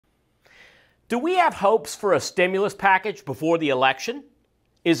Do we have hopes for a stimulus package before the election?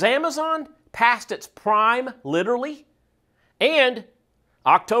 Is Amazon past its prime, literally? And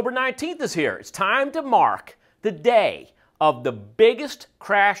October 19th is here. It's time to mark the day of the biggest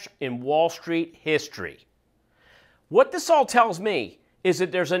crash in Wall Street history. What this all tells me is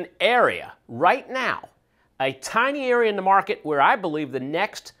that there's an area right now, a tiny area in the market where I believe the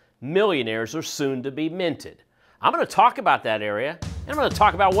next millionaires are soon to be minted. I'm going to talk about that area, and I'm going to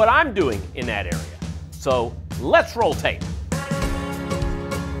talk about what I'm doing in that area. So let's roll tape.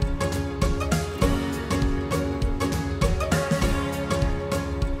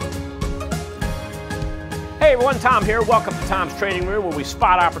 Hey everyone, Tom here. Welcome to Tom's Trading Room, where we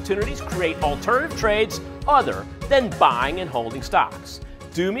spot opportunities, create alternative trades other than buying and holding stocks.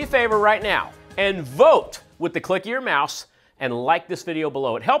 Do me a favor right now and vote with the click of your mouse and like this video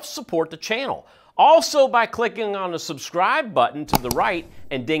below. It helps support the channel. Also, by clicking on the subscribe button to the right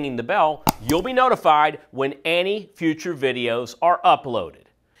and dinging the bell, you'll be notified when any future videos are uploaded.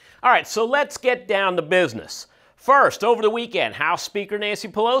 All right, so let's get down to business. First, over the weekend, House Speaker Nancy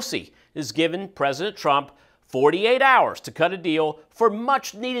Pelosi is giving President Trump 48 hours to cut a deal for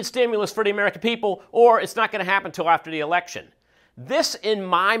much needed stimulus for the American people, or it's not going to happen until after the election. This, in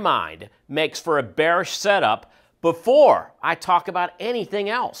my mind, makes for a bearish setup before I talk about anything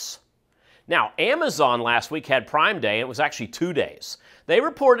else. Now, Amazon last week had Prime Day, and it was actually 2 days. They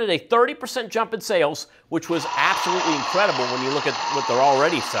reported a 30% jump in sales, which was absolutely incredible when you look at what they're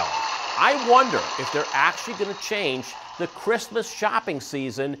already selling. I wonder if they're actually going to change the Christmas shopping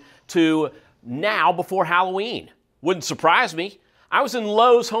season to now before Halloween. Wouldn't surprise me. I was in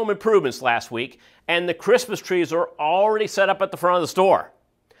Lowe's Home Improvements last week, and the Christmas trees are already set up at the front of the store.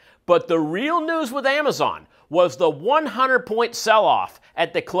 But the real news with Amazon was the 100-point sell-off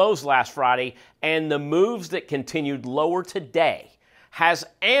at the close last Friday and the moves that continued lower today. Has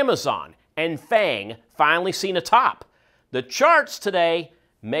Amazon and FANG finally seen a top? The charts today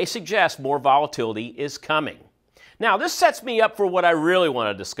may suggest more volatility is coming. Now, this sets me up for what I really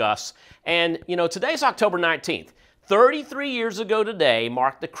want to discuss. And, you know, today's October 19th. 33 years ago today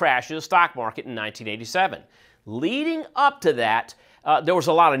marked the crash of the stock market in 1987. Leading up to that, there was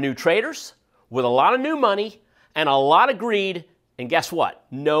a lot of new traders with a lot of new money and a lot of greed, and guess what?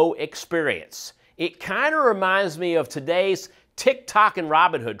 No experience. It kind of reminds me of today's TikTok and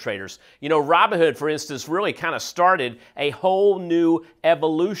Robinhood traders. You know, Robinhood, for instance, really kind of started a whole new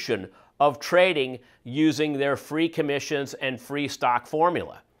evolution of trading using their free commissions and free stock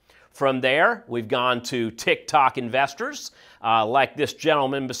formula. From there, we've gone to TikTok investors, like this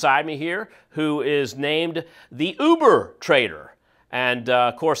gentleman beside me here, who is named the Uber trader. And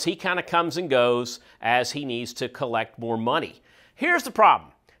of course, he kind of comes and goes as he needs to collect more money. Here's the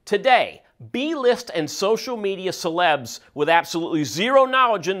problem. Today, B-list and social media celebs with absolutely zero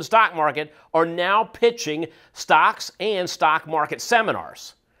knowledge in the stock market are now pitching stocks and stock market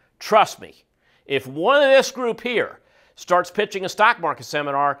seminars. Trust me, if one of this group here starts pitching a stock market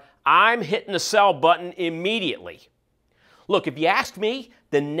seminar, I'm hitting the sell button immediately. Look, if you ask me,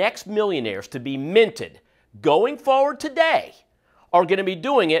 the next millionaires to be minted going forward today are going to be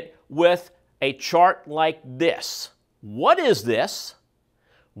doing it with a chart like this. What is this?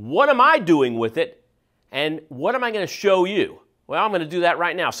 What am I doing with it? And what am I going to show you? Well, I'm going to do that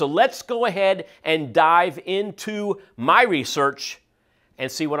right now. So let's go ahead and dive into my research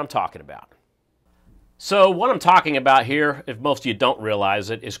and see what I'm talking about. So what I'm talking about here, if most of you don't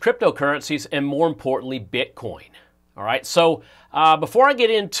realize it, is cryptocurrencies and more importantly, Bitcoin. All right, so before I get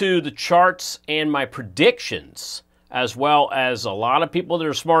into the charts and my predictions, as well as a lot of people that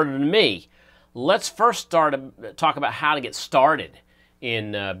are smarter than me, let's first talk about how to get started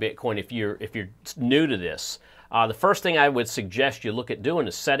in Bitcoin if you're new to this. The first thing I would suggest you look at doing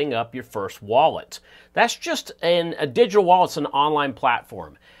is setting up your first wallet. That's just a digital wallet. It's an online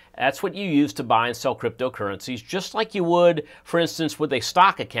platform. That's what you use to buy and sell cryptocurrencies, just like you would, for instance, with a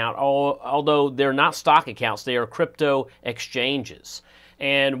stock account, although they're not stock accounts, they are crypto exchanges.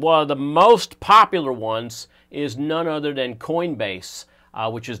 And one of the most popular ones is none other than Coinbase,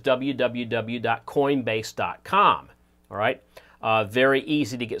 which is www.coinbase.com. All right, very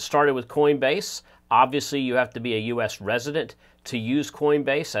easy to get started with Coinbase. Obviously, you have to be a U.S. resident to use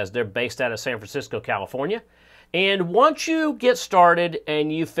Coinbase, as they're based out of San Francisco, California. And once you get started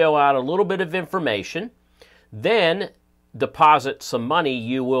and you fill out a little bit of information, then deposit some money,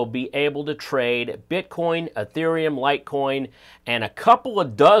 you will be able to trade Bitcoin, Ethereum, Litecoin, and a couple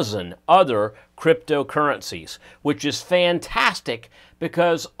of dozen other cryptocurrencies, which is fantastic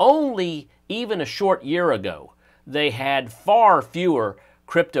because only even a short year ago, they had far fewer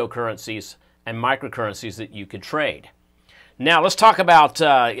cryptocurrencies and microcurrencies that you could trade. Now let's talk about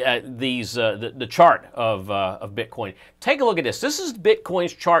the chart of Bitcoin. Take a look at this. This is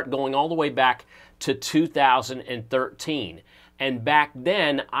Bitcoin's chart going all the way back to 2013. And back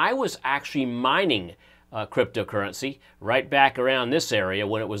then, I was actually mining cryptocurrency right back around this area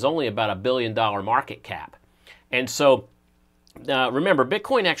when it was only about $1 billion market cap. And so remember,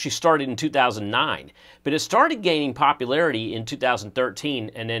 Bitcoin actually started in 2009, but it started gaining popularity in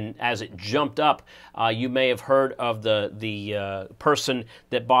 2013, and then as it jumped up, you may have heard of the person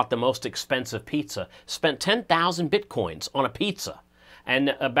that bought the most expensive pizza, spent 10,000 Bitcoins on a pizza.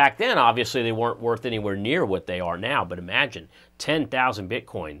 And back then, obviously, they weren't worth anywhere near what they are now, but imagine 10,000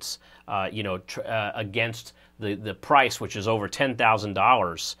 Bitcoins, against the price, which is over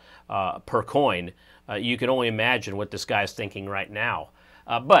 $10,000 per coin. You can only imagine what this guy's thinking right now.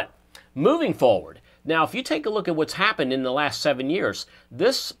 But moving forward, now if you take a look at what's happened in the last 7 years,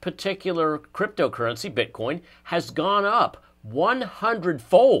 this particular cryptocurrency, Bitcoin, has gone up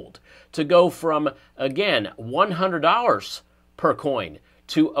 100-fold to go from, again, $100 per coin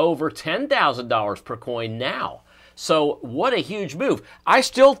to over $10,000 per coin now. So what a huge move. I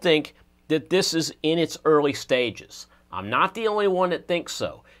still think that this is in its early stages. I'm not the only one that thinks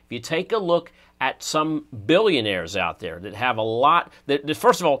so. If you take a look at some billionaires out there that have a lot,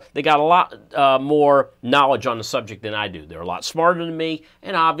 first of all, they got a lot more knowledge on the subject than I do. They're a lot smarter than me,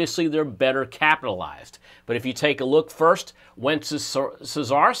 and obviously they're better capitalized. But if you take a look first,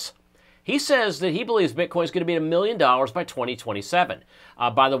 Wenceslas, he says that he believes Bitcoin is going to be $1 million by 2027.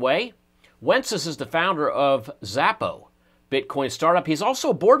 By the way, Wenceslas is the founder of Zappo, Bitcoin startup. He's also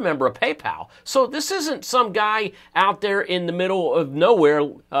a board member of PayPal. So this isn't some guy out there in the middle of nowhere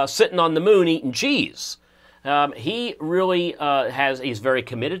sitting on the moon eating cheese. He really he's very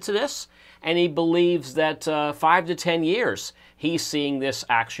committed to this, and he believes that 5 to 10 years he's seeing this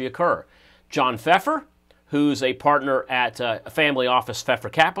actually occur. John Pfeffer, who's a partner at family office Pfeffer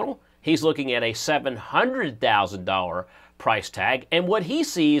Capital, he's looking at a $700,000 price tag, and what he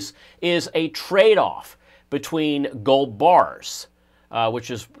sees is a trade-off between gold bars, which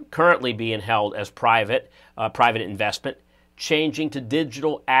is currently being held as private investment, changing to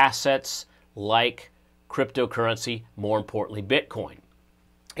digital assets like cryptocurrency, more importantly, Bitcoin.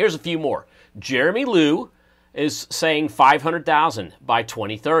 Here's a few more. Jeremy Liu is saying 500,000 by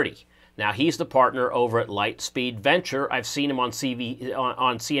 2030. Now, he's the partner over at Lightspeed Venture. I've seen him on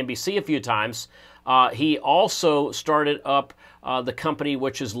CNBC a few times. He also started up the company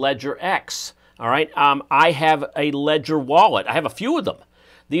which is Ledger X. All right, I have a Ledger wallet. I have a few of them.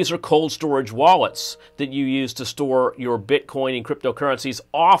 These are cold storage wallets that you use to store your Bitcoin and cryptocurrencies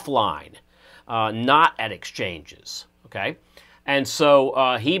offline, not at exchanges. Okay, and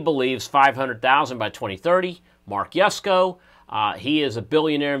so he believes 500,000 by 2030. Mark Yusko, he is a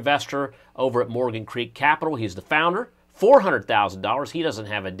billionaire investor over at Morgan Creek Capital. He's the founder. $400,000. He doesn't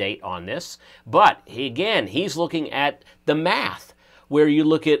have a date on this, but he's looking at the math. Where you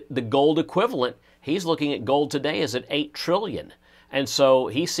look at the gold equivalent, he's looking at gold today is at 8 trillion. And so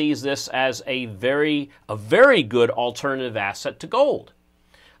he sees this as a very good alternative asset to gold.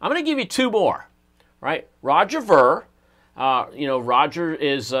 I'm going to give you two more, right? Roger Ver, Roger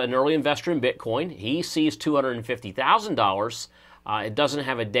is an early investor in Bitcoin. He sees $250,000. It doesn't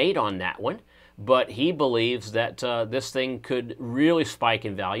have a date on that one, but he believes that this thing could really spike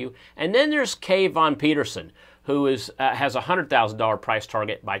in value. And then there's Kay Von Peterson, who has a $100,000 price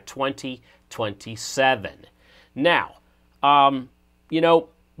target by 2027. Now,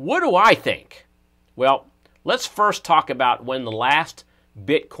 what do I think? Well, let's first talk about when the last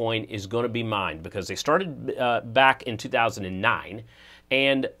Bitcoin is going to be mined, because they started back in 2009.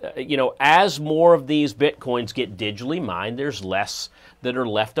 And, as more of these Bitcoins get digitally mined, there's less that are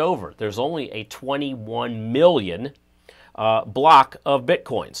left over. There's only a 21 million block of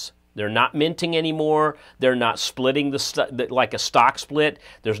Bitcoins. They're not minting anymore. They're not splitting like a stock split.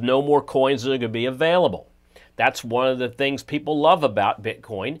 There's no more coins that are going to be available. That's one of the things people love about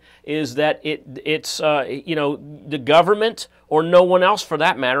Bitcoin, is that it's the government, or no one else for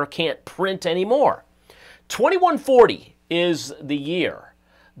that matter, can't print anymore. 2140 is the year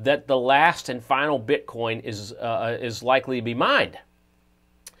that the last and final Bitcoin is likely to be mined.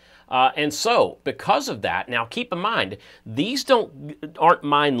 And so, because of that, now keep in mind, these aren't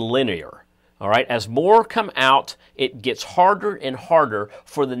mined linear. All right, as more come out, it gets harder and harder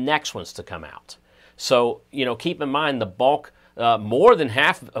for the next ones to come out. So, keep in mind the bulk, more than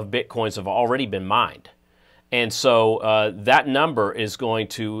half of Bitcoins have already been mined. And so that number is going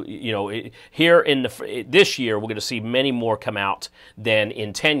to, here in this year, we're going to see many more come out than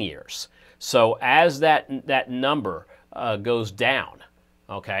in 10 years. So as that number goes down,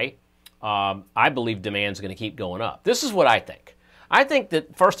 okay, I believe demand is going to keep going up. This is what I think. I think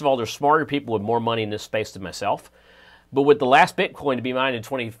that, first of all, there's smarter people with more money in this space than myself. But with the last Bitcoin to be mined in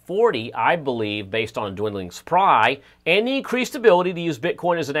 2040, I believe, based on a dwindling supply and the increased ability to use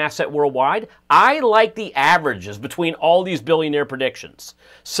Bitcoin as an asset worldwide, I like the averages between all these billionaire predictions.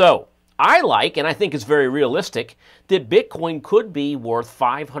 So I like, and I think it's very realistic, that Bitcoin could be worth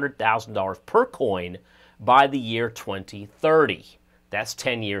 $500,000 per coin by the year 2030. That's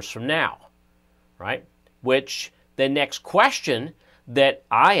 10 years from now, right? Which the next question that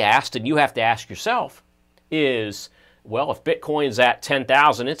I asked, and you have to ask yourself, is, well, if Bitcoin's at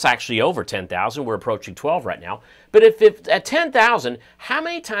 10,000, it's actually over 10,000. We're approaching 12 right now. But if it's at 10,000, how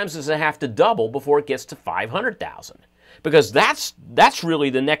many times does it have to double before it gets to 500,000? Because that's really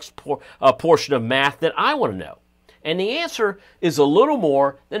the next portion of math that I want to know. And the answer is a little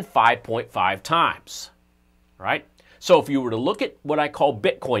more than 5.5 times, right? So if you were to look at what I call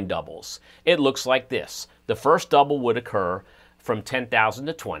Bitcoin doubles, it looks like this. The first double would occur from 10,000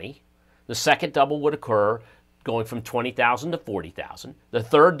 to 20. The second double would occur going from 20,000 to 40,000. The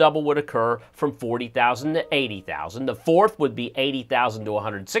third double would occur from 40,000 to 80,000. The fourth would be 80,000 to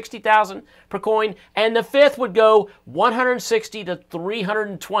 160,000 per coin. And the fifth would go 160 to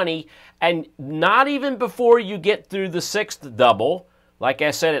 320. And not even before you get through the sixth double, like I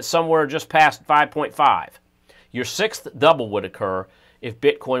said, it's somewhere just past 5.5. Your sixth double would occur if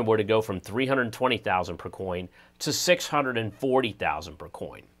Bitcoin were to go from 320,000 per coin to 640,000 per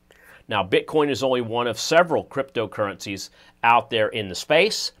coin. Now, Bitcoin is only one of several cryptocurrencies out there in the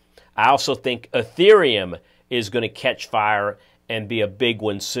space. I also think Ethereum is going to catch fire and be a big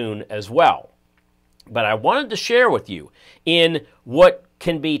one soon as well. But I wanted to share with you, in what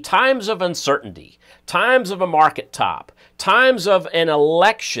can be times of uncertainty, times of a market top, times of an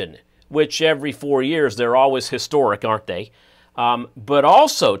election, which every 4 years they're always historic, aren't they? But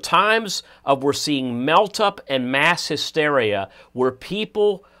also times of we're seeing melt up and mass hysteria where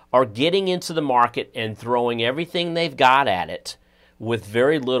people are getting into the market and throwing everything they've got at it with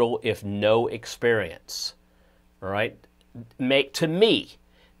very little, if no, experience. All right? To me,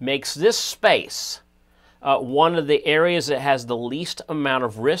 makes this space one of the areas that has the least amount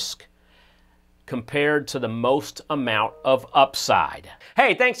of risk compared to the most amount of upside.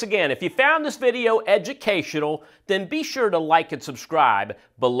 Hey, thanks again. If you found this video educational, then be sure to like and subscribe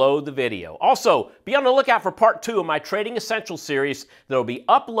below the video. Also, be on the lookout for part 2 of my Trading Essentials series that will be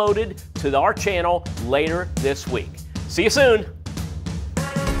uploaded to our channel later this week. See you soon.